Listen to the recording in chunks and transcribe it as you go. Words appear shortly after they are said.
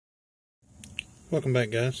Welcome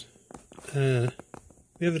back, guys. The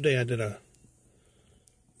other day I did a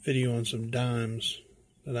video on some dimes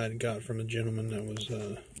that I got from a gentleman that was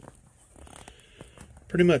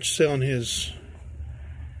pretty much selling his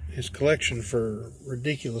collection for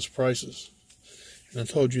ridiculous prices. And I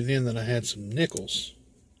told you then that I had some nickels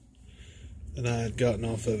that I had gotten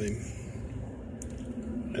off of him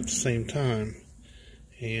at the same time.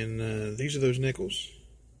 And these are those nickels.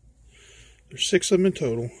 There's 6 of them in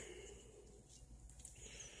total.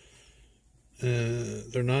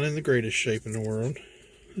 They're not in the greatest shape in the world.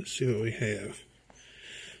 Let's see what we have.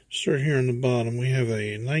 Start here on the bottom. We have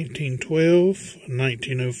a 1912, a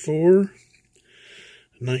 1904, a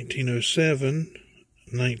 1907,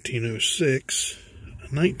 a 1906, a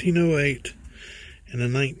 1908, and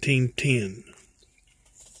a 1910.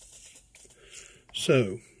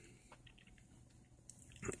 So,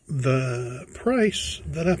 the price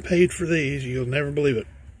that I paid for these, you'll never believe it.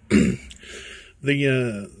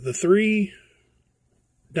 The 3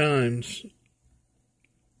 dimes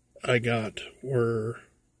I got were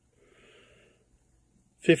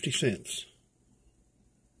 50 cents.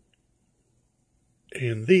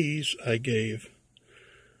 And these I gave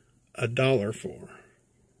 $1 for.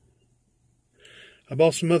 I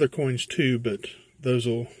bought some other coins too, but those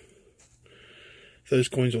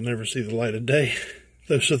coins will never see the light of day.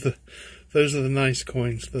 Those are the nice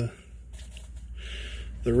coins, the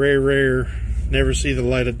rare, never see the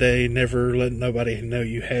light of day, never let nobody know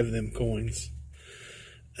you have them coins.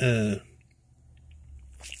 But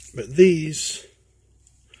these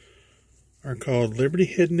are called Liberty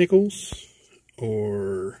Head nickels,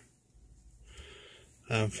 or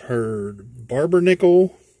I've heard barber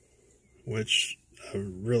nickel, which I've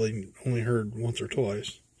really only heard once or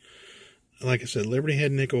twice. Like I said, Liberty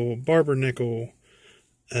Head nickel, barber nickel,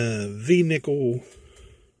 V nickel,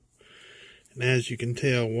 and as you can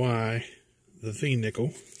tell why the V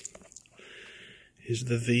nickel is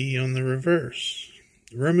the V on the reverse.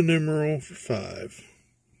 Roman numeral for 5.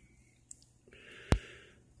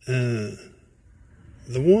 The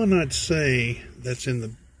one I'd say that's in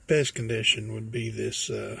the best condition would be this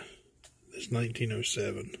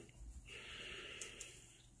 1907.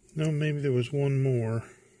 No, maybe there was one more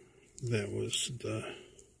that was the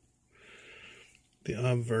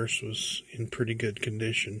obverse was in pretty good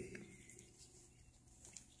condition.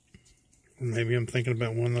 Maybe I'm thinking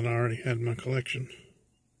about one that I already had in my collection.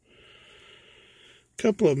 A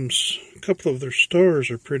couple of their stars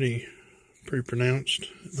are pretty pronounced.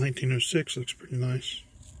 1906 looks pretty nice.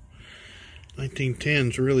 1910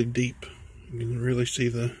 is really deep. You can really see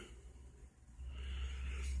the...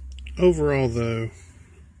 Overall, though,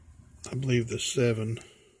 I believe the 7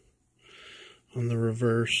 on the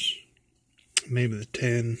reverse, maybe the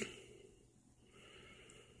 10.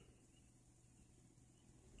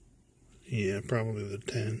 Yeah, probably the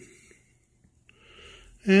 10.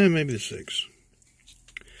 And maybe the 6.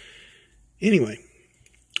 Anyway,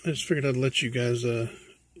 I just figured I'd let you guys in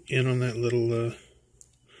on that little, the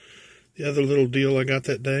other little deal I got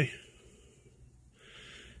that day.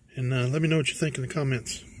 And let me know what you think in the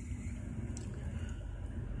comments.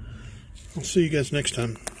 I'll see you guys next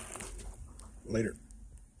time. Later.